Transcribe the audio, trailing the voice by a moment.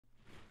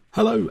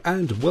Hello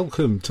and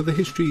welcome to the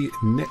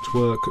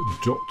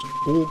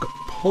HistoryNetwork.org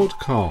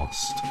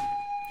podcast.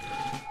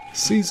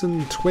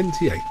 Season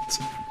 28,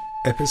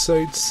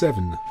 Episode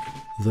 7,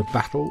 The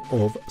Battle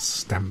of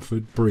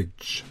Stamford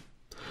Bridge.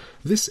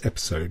 This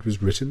episode was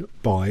written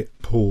by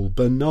Paul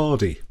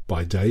Bernardi.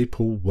 By day,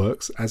 Paul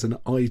works as an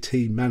IT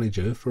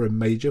manager for a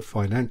major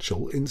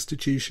financial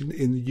institution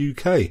in the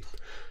UK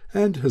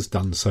and has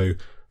done so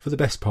for the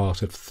best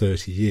part of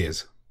 30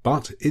 years.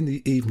 But in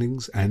the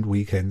evenings and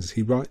weekends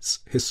he writes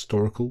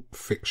historical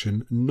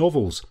fiction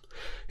novels.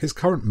 His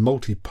current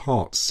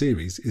multi-part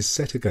series is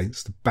set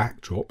against the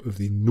backdrop of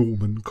the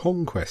Norman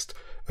Conquest,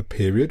 a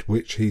period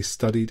which he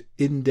studied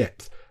in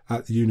depth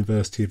at the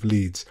University of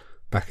Leeds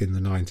back in the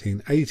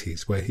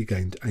 1980s, where he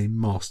gained a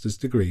master's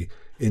degree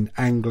in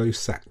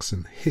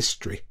Anglo-Saxon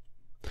history.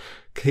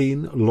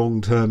 Keen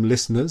long-term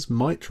listeners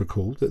might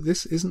recall that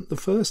this isn't the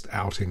first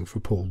outing for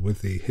Paul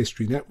with the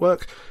History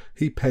Network.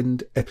 He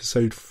penned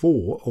episode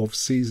 4 of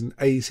season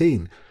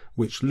 18,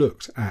 which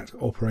looked at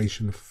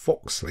Operation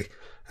Foxley,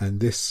 and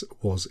this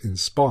was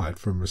inspired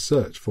from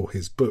research for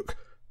his book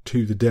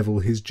To the Devil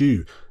His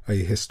Due,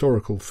 a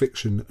historical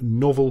fiction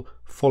novel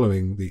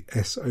following the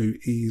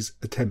SOE's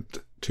attempt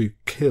to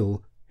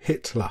kill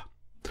Hitler.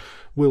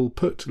 We'll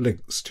put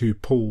links to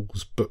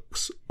Paul's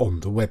books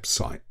on the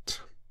website.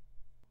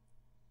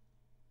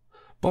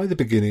 By the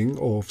beginning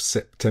of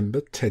September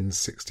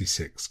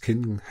 1066,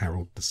 King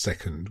Harold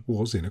II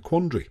was in a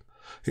quandary.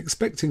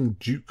 Expecting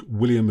Duke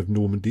William of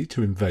Normandy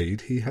to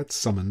invade, he had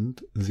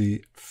summoned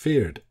the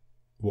fyrd,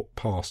 what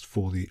passed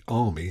for the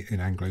army in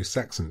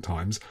Anglo-Saxon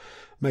times,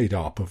 made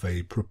up of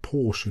a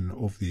proportion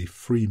of the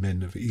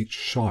freemen of each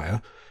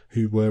shire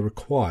who were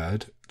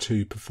required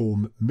to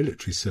perform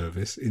military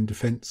service in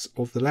defence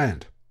of the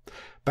land.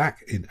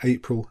 Back in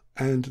April,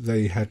 and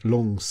they had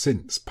long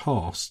since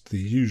passed the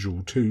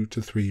usual 2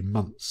 to 3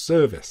 months'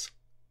 service.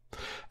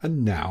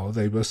 And now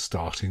they were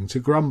starting to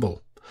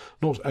grumble.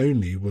 Not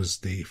only was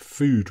the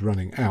food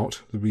running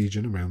out, the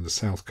region around the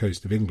south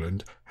coast of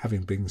England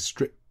having been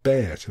stripped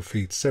bare to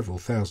feed several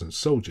thousand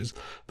soldiers,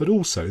 but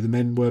also the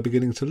men were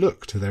beginning to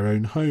look to their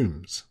own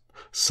homes.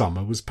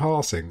 Summer was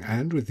passing,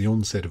 and with the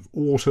onset of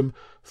autumn,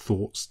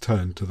 thoughts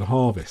turned to the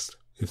harvest.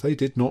 If they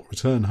did not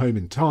return home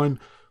in time,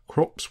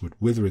 crops would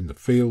wither in the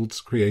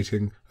fields,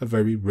 creating a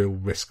very real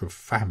risk of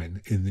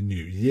famine in the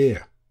new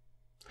year.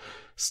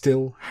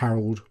 Still,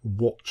 Harold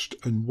watched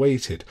and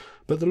waited,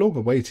 but the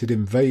long-awaited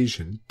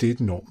invasion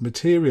did not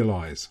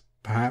materialise.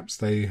 Perhaps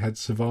they had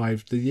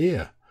survived the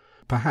year.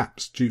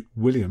 Perhaps Duke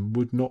William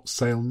would not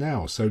sail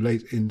now, so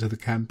late into the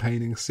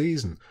campaigning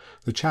season.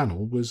 The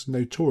Channel was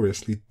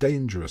notoriously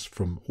dangerous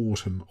from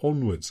autumn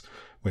onwards,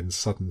 when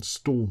sudden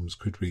storms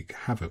could wreak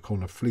havoc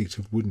on a fleet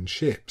of wooden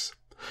ships.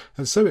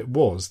 And so it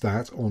was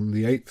that on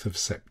the 8th of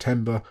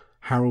September,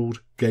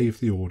 Harold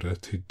gave the order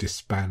to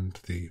disband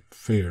the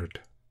fyrd.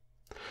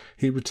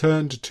 He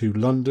returned to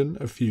London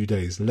a few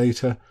days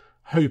later,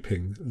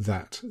 hoping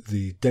that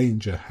the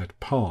danger had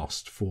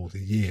passed for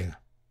the year.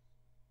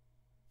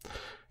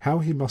 How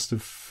he must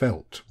have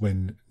felt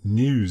when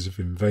news of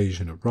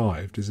invasion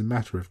arrived is a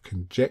matter of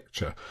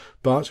conjecture,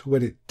 but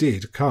when it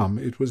did come,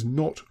 it was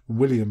not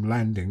William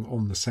landing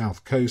on the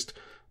south coast,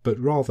 but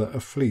rather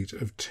a fleet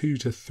of 200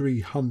 to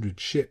 300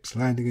 ships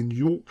landing in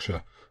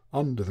Yorkshire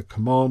under the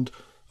command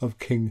of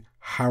King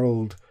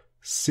Harald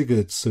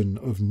Sigurdsson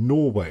of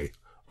Norway,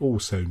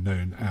 also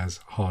known as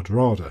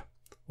Hardrada,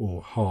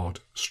 or Hard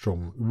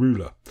Strong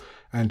Ruler,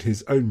 and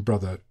his own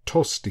brother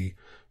Tosti,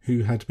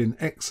 who had been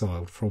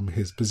exiled from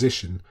his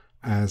position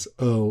as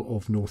Earl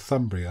of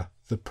Northumbria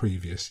the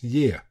previous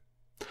year.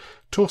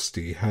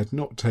 Tosti had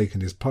not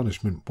taken his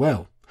punishment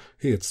well.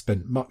 He had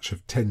spent much of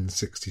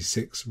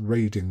 1066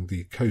 raiding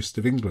the coast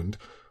of England,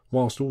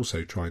 whilst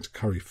also trying to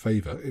curry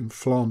favour in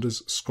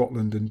Flanders,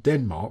 Scotland and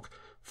Denmark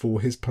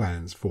for his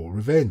plans for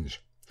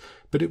revenge.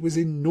 But it was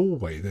in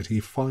Norway that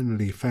he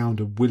finally found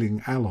a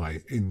willing ally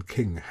in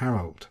King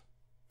Harold.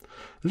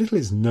 Little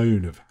is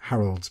known of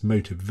Harold's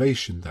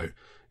motivation, though,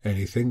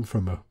 anything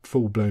from a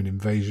full-blown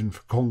invasion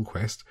for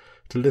conquest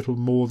to little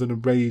more than a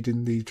raid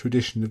in the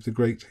tradition of the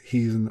great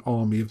heathen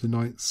army of the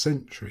 9th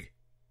century.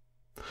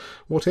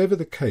 Whatever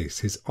the case,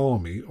 his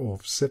army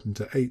of 7,000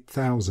 to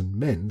 8,000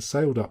 men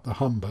sailed up the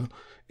Humber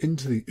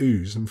into the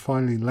Ouse and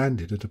finally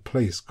landed at a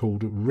place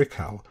called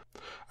Rickhall,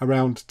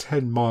 around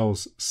 10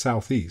 miles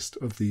southeast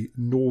of the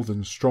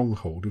northern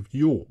stronghold of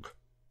York.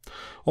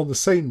 On the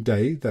same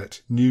day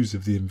that news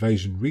of the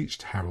invasion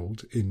reached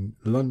Harold in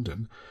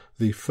London,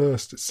 the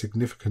first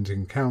significant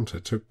encounter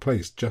took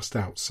place just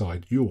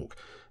outside York,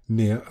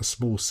 near a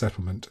small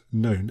settlement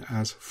known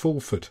as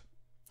Fulford.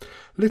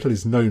 Little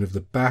is known of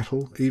the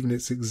battle, even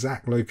its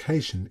exact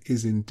location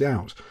is in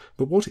doubt,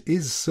 but what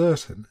is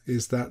certain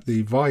is that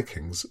the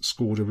Vikings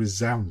scored a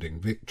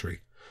resounding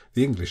victory.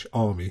 The English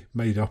army,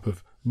 made up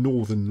of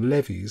northern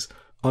levies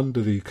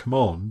under the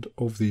command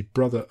of the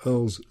brother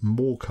Earls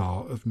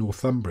Morcar of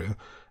Northumbria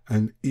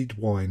and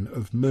Edwine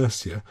of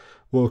Mercia,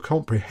 were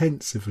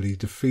comprehensively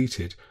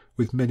defeated,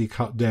 with many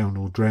cut down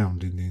or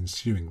drowned in the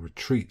ensuing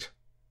retreat.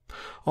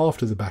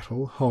 After the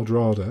battle,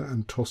 Hardrada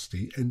and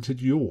Tosti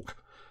entered York.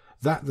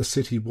 That the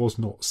city was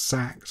not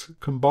sacked,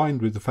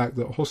 combined with the fact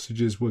that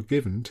hostages were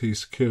given to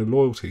secure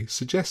loyalty,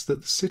 suggests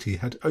that the city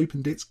had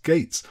opened its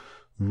gates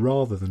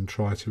rather than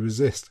try to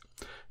resist.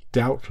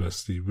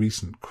 Doubtless the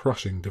recent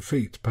crushing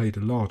defeat played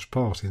a large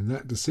part in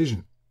that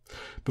decision.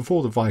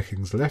 Before the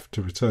Vikings left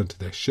to return to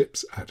their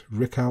ships at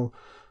Rickhall,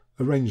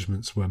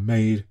 arrangements were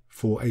made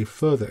for a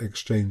further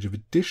exchange of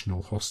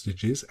additional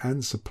hostages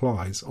and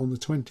supplies on the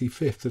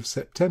 25th of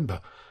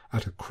September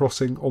at a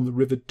crossing on the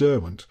River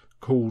Derwent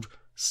called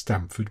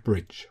Stamford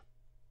Bridge.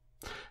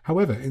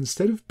 However,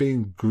 instead of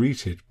being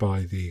greeted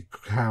by the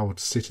cowed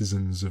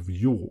citizens of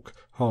York,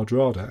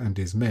 Hardrada and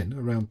his men,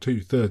 around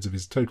 2/3 of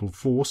his total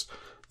force,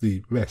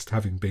 the rest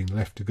having been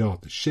left to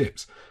guard the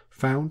ships,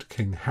 found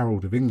King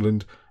Harold of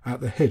England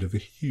at the head of a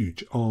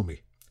huge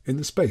army. In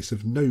the space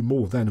of no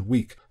more than a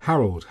week,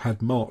 Harold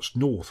had marched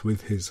north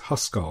with his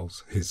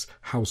Huscarls, his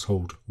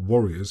household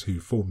warriors who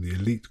formed the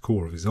elite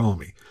corps of his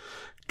army,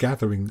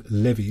 gathering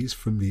levies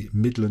from the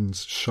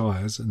Midlands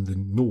shires and the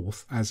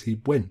north as he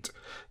went,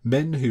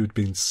 men who had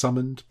been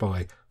summoned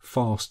by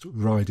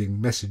fast-riding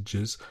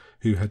messengers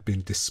who had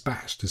been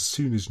dispatched as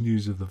soon as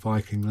news of the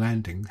Viking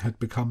landing had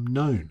become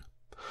known.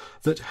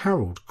 That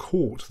Harold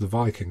caught the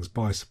Vikings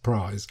by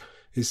surprise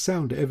is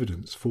sound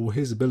evidence for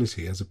his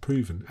ability as a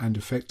proven and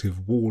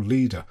effective war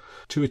leader.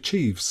 To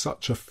achieve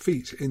such a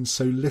feat in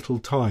so little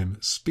time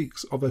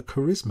speaks of a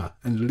charisma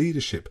and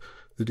leadership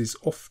that is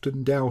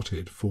often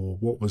doubted for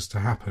what was to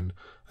happen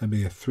a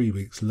mere 3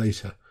 weeks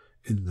later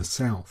in the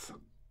south.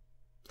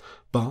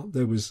 But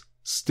there was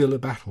still a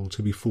battle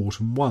to be fought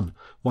and won.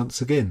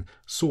 Once again,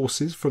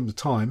 sources from the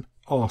time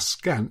are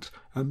scant,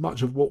 and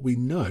much of what we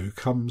know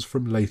comes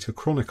from later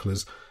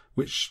chroniclers,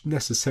 which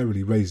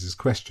necessarily raises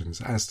questions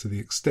as to the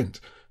extent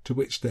to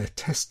which their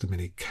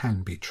testimony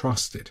can be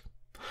trusted.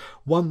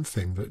 One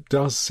thing that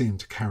does seem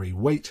to carry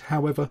weight,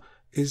 however,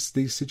 is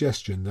the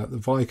suggestion that the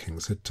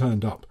Vikings had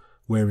turned up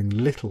wearing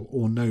little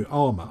or no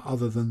armour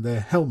other than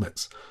their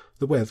helmets.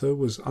 The weather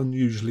was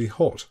unusually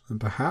hot, and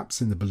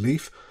perhaps in the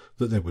belief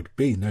that there would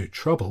be no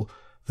trouble,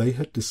 they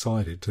had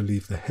decided to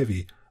leave the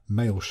heavy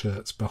mail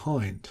shirts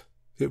behind.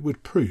 It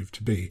would prove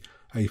to be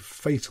a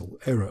fatal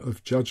error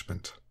of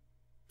judgment.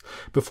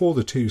 Before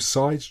the two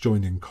sides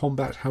joined in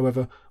combat,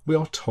 however, we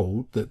are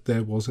told that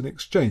there was an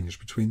exchange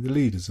between the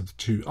leaders of the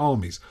two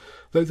armies,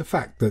 though the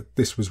fact that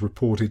this was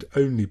reported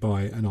only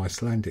by an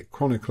Icelandic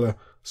chronicler,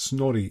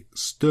 Snorri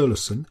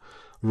Sturluson,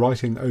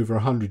 writing over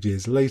 100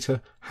 years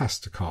later, has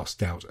to cast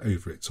doubt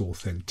over its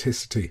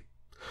authenticity.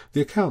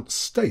 The account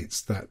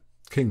states that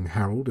King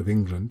Harold of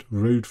England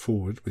rode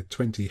forward with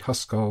 20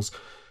 Huscarls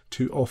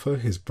to offer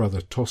his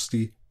brother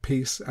Tosti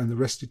peace and the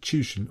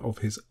restitution of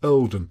his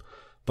earldom,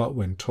 but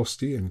when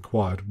Tosti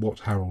inquired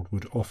what Harold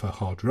would offer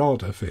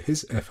Hardrada for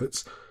his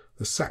efforts,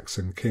 the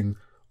Saxon king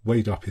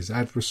weighed up his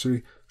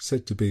adversary,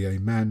 said to be a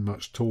man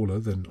much taller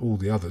than all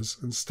the others,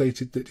 and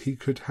stated that he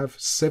could have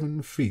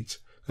 7 feet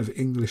of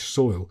English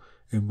soil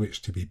in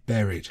which to be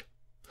buried.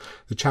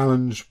 The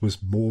challenge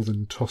was more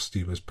than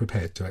Tosti was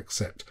prepared to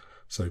accept,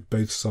 so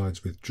both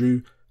sides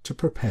withdrew to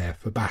prepare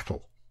for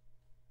battle.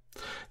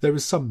 There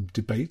is some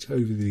debate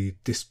over the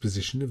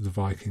disposition of the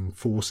Viking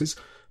forces,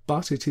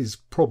 but it is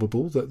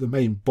probable that the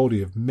main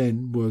body of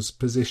men was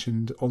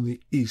positioned on the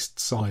east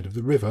side of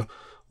the river,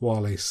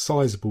 while a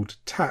sizable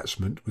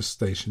detachment was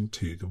stationed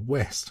to the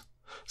west.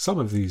 Some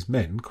of these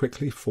men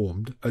quickly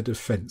formed a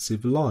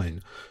defensive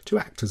line to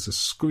act as a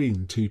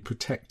screen to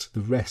protect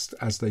the rest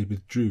as they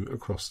withdrew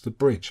across the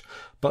bridge,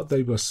 but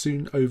they were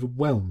soon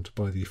overwhelmed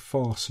by the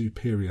far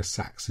superior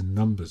Saxon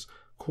numbers,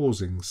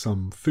 causing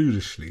some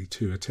foolishly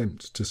to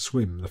attempt to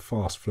swim the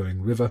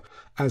fast-flowing river,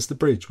 as the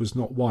bridge was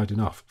not wide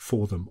enough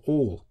for them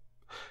all.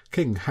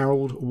 King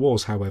Harold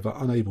was, however,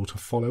 unable to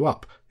follow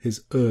up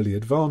his early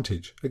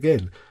advantage.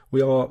 Again,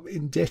 we are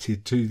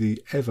indebted to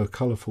the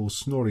ever-colourful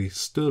Snorri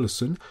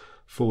Sturluson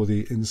for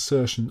the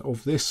insertion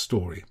of this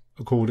story.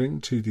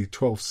 According to the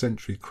 12th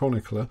century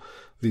chronicler,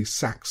 the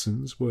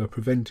Saxons were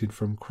prevented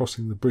from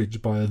crossing the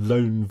bridge by a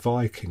lone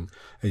Viking,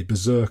 a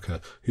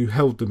berserker, who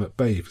held them at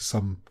bay for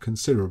some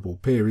considerable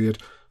period,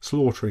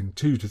 slaughtering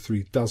 2 to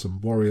 3 dozen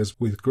warriors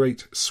with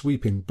great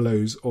sweeping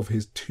blows of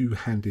his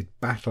 2-handed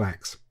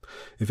battle-axe.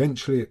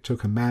 Eventually it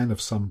took a man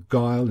of some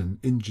guile and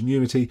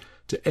ingenuity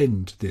to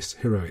end this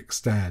heroic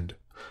stand.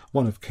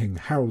 One of King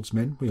Harold's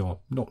men, we are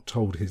not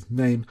told his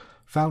name,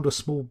 found a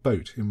small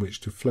boat in which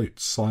to float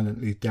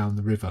silently down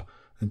the river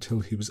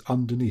until he was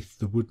underneath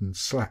the wooden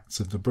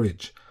slats of the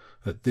bridge.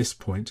 At this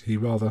point he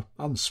rather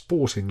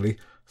unsportingly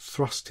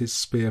thrust his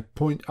spear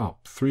point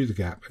up through the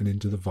gap and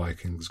into the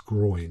Viking's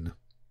groin.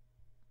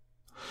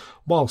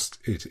 Whilst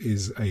it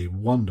is a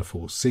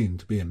wonderful scene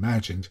to be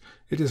imagined,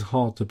 it is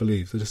hard to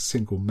believe that a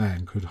single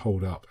man could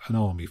hold up an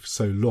army for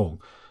so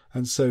long,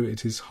 and so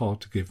it is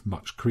hard to give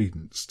much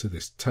credence to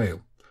this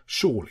tale.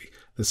 Surely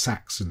the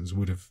Saxons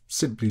would have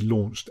simply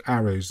launched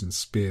arrows and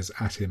spears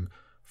at him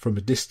from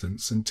a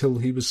distance until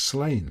he was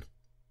slain.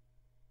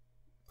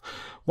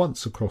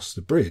 Once across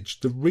the bridge,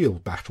 the real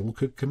battle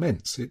could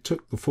commence. It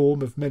took the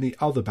form of many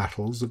other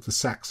battles of the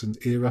Saxon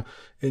era,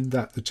 in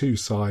that the two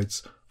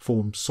sides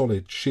formed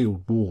solid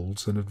shield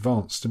walls and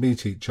advanced to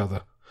meet each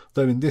other,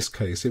 though in this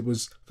case it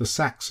was the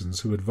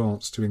Saxons who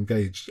advanced to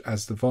engage,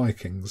 as the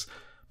Vikings,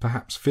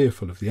 perhaps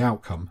fearful of the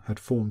outcome, had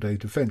formed a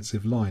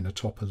defensive line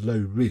atop a low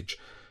ridge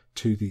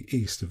to the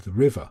east of the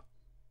river.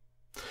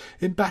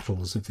 In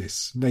battles of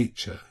this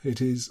nature,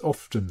 it is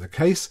often the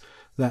case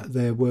that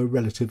there were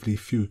relatively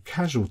few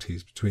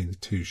casualties between the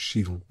two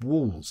shield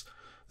walls.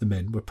 The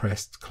men were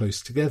pressed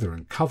close together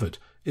and covered,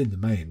 in the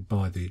main,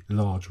 by the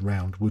large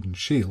round wooden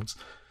shields,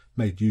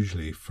 made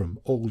usually from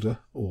alder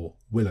or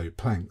willow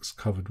planks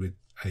covered with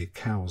a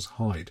cow's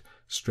hide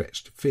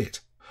stretched to fit.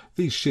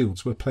 These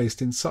shields were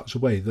placed in such a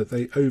way that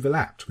they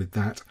overlapped with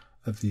that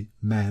of the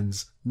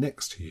man's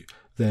next to you,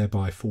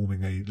 thereby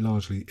forming a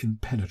largely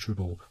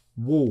impenetrable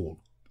wall.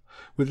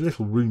 With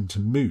little room to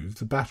move,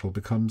 the battle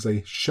becomes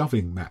a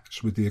shoving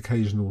match, with the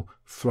occasional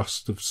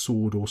thrust of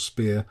sword or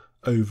spear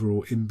over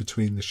or in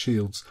between the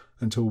shields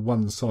until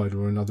one side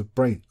or another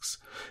breaks.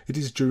 It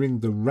is during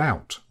the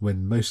rout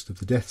when most of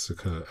the deaths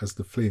occur, as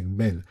the fleeing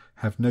men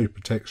have no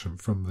protection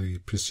from the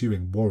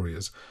pursuing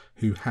warriors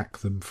who hack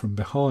them from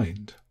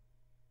behind.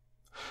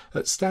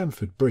 At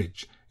Stamford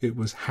Bridge it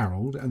was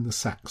Harold and the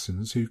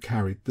Saxons who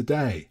carried the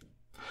day.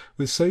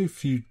 With so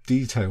few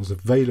details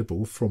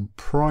available from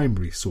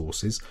primary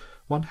sources,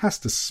 one has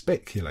to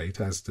speculate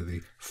as to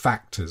the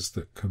factors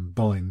that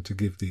combined to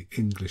give the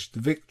English the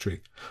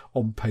victory.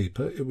 On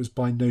paper it was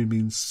by no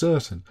means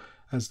certain,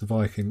 as the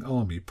Viking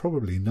army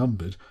probably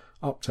numbered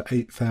up to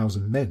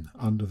 8,000 men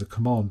under the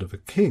command of a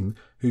king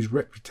whose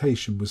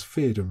reputation was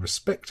feared and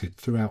respected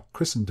throughout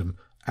Christendom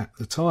at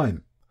the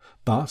time.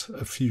 But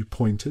a few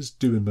pointers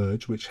do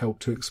emerge which help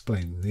to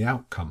explain the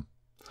outcome.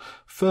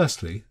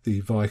 Firstly, the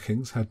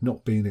Vikings had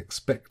not been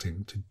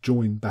expecting to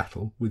join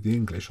battle with the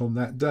English on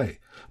that day.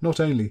 Not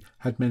only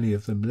had many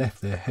of them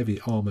left their heavy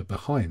armour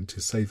behind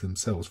to save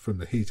themselves from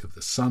the heat of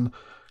the sun,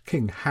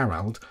 King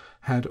Harold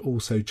had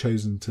also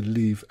chosen to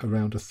leave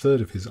around a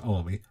third of his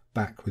army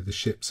back with the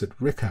ships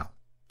at Rickham.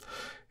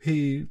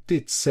 He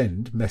did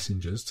send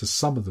messengers to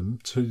summon them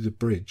to the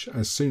bridge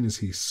as soon as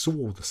he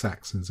saw the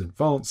Saxons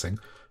advancing,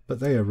 but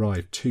they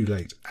arrived too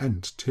late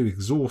and too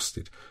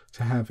exhausted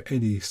to have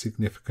any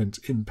significant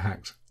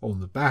impact on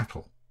the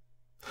battle.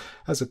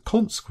 As a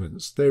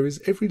consequence, there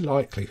is every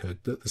likelihood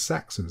that the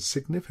Saxons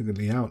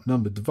significantly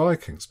outnumbered the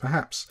Vikings,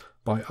 perhaps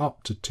by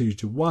up to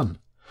 2-1.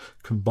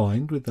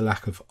 Combined with the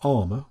lack of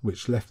armour,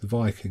 which left the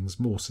Vikings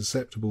more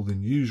susceptible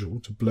than usual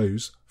to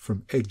blows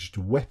from edged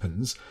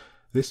weapons,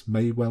 this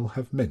may well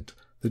have meant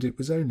that it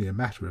was only a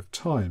matter of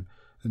time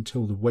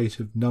until the weight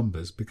of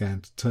numbers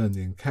began to turn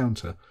the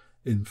encounter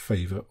in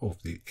favour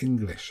of the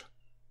English.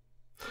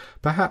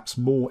 Perhaps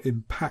more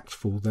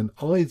impactful than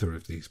either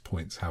of these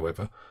points,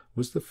 however,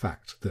 was the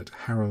fact that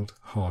Harold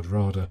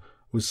Hardrada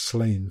was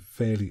slain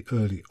fairly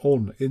early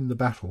on in the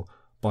battle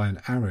by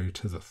an arrow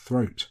to the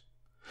throat.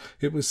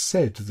 It was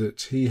said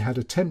that he had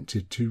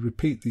attempted to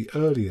repeat the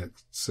earlier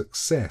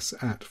success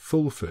at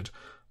Fulford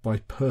by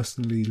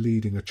personally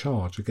leading a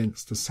charge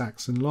against the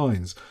Saxon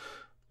lines,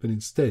 but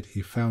instead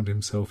he found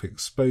himself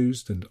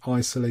exposed and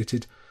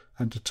isolated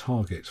and a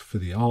target for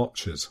the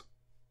archers.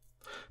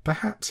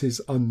 Perhaps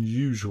his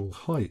unusual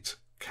height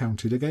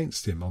counted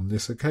against him on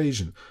this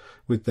occasion.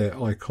 With their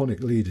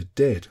iconic leader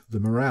dead, the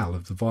morale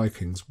of the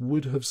Vikings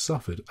would have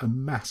suffered a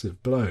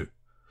massive blow.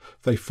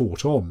 They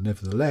fought on,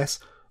 nevertheless,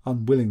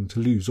 unwilling to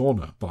lose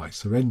honour by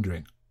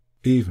surrendering,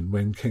 even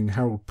when King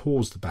Harold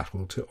paused the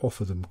battle to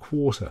offer them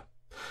quarter.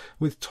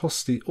 With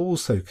Tosti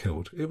also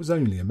killed, it was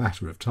only a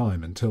matter of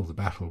time until the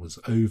battle was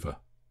over.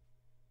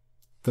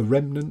 The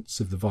remnants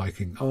of the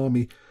Viking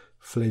army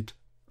fled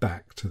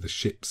back to the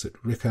ships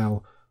at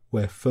Rickham,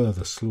 where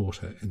further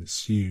slaughter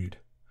ensued.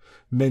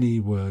 Many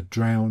were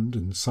drowned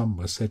and some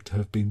were said to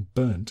have been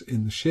burnt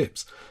in the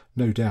ships,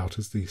 no doubt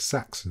as the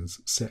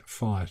Saxons set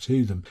fire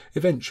to them.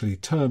 Eventually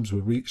terms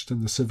were reached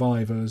and the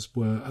survivors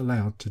were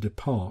allowed to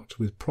depart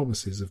with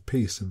promises of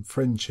peace and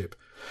friendship.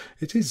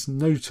 It is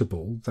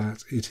notable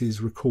that it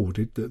is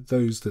recorded that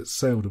those that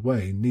sailed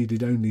away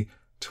needed only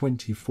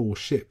 24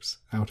 ships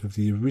out of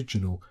the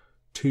original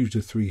 200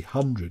 to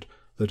 300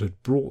 that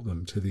had brought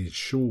them to these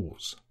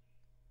shores.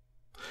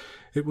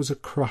 It was a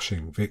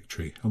crushing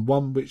victory, and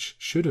one which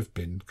should have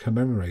been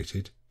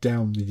commemorated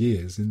down the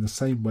years in the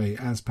same way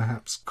as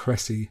perhaps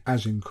Crécy,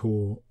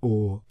 Agincourt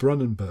or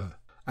Brunanburh,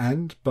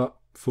 and but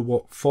for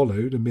what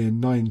followed a mere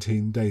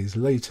 19 days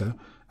later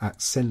at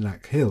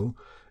Senlac Hill,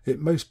 it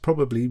most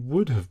probably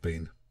would have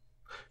been.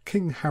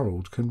 King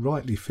Harold can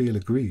rightly feel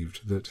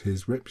aggrieved that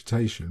his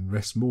reputation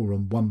rests more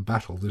on one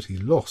battle that he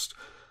lost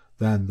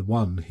than the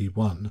one he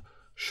won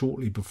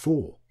shortly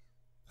before.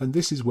 And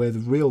this is where the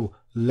real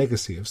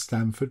legacy of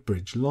Stamford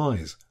Bridge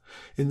lies,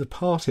 in the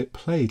part it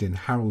played in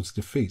Harold's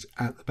defeat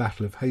at the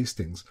Battle of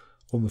Hastings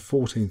on the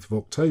 14th of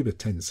October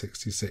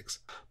 1066.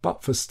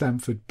 But for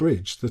Stamford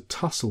Bridge, the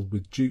tussle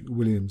with Duke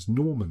William's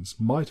Normans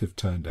might have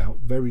turned out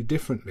very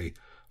differently,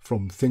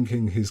 From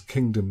thinking his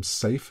kingdom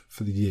safe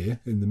for the year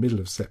in the middle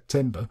of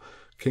September,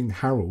 King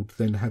Harold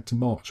then had to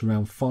march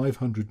around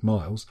 500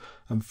 miles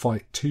and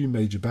fight 2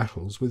 major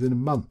battles within a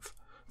month.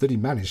 That he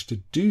managed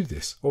to do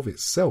this of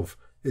itself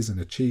is an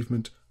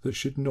achievement that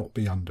should not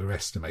be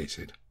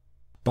underestimated.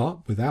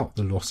 But without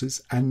the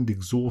losses and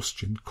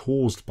exhaustion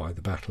caused by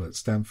the battle at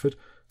Stamford,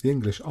 the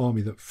English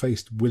army that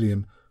faced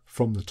William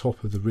from the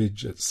top of the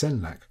ridge at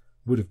Senlac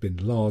would have been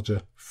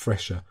larger,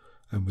 fresher,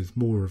 and with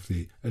more of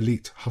the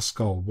elite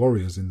Huscarl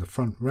warriors in the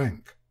front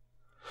rank.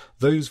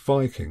 Those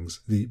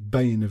Vikings, the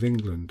bane of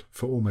England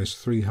for almost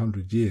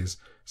 300 years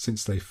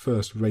since they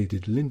first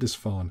raided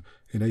Lindisfarne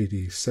in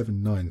AD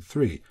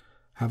 793,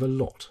 have a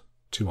lot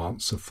to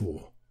answer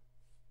for.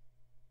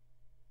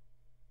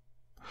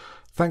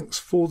 Thanks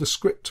for the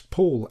script,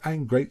 Paul,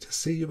 and great to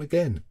see you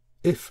again.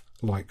 If,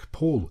 like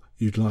Paul,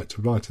 you'd like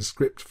to write a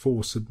script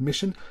for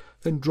submission,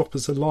 then drop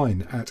us a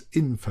line at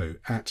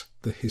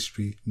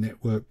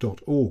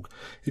info@thehistorynetwork.org.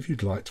 If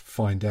you'd like to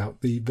find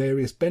out the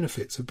various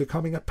benefits of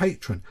becoming a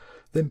patron,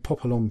 then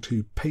pop along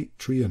to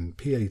Patreon,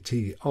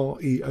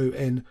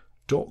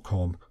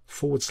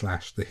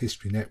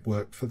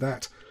 patreon.com/thehistorynetwork for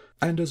that.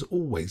 And as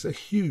always, a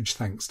huge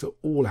thanks to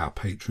all our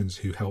patrons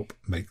who help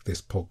make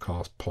this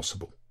podcast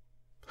possible.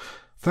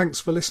 Thanks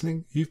for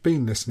listening. You've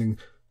been listening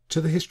to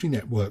the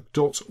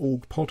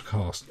historynetwork.org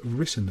podcast,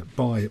 written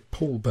by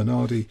Paul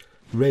Bernardi,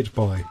 read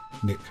by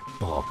Nick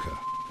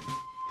Barker.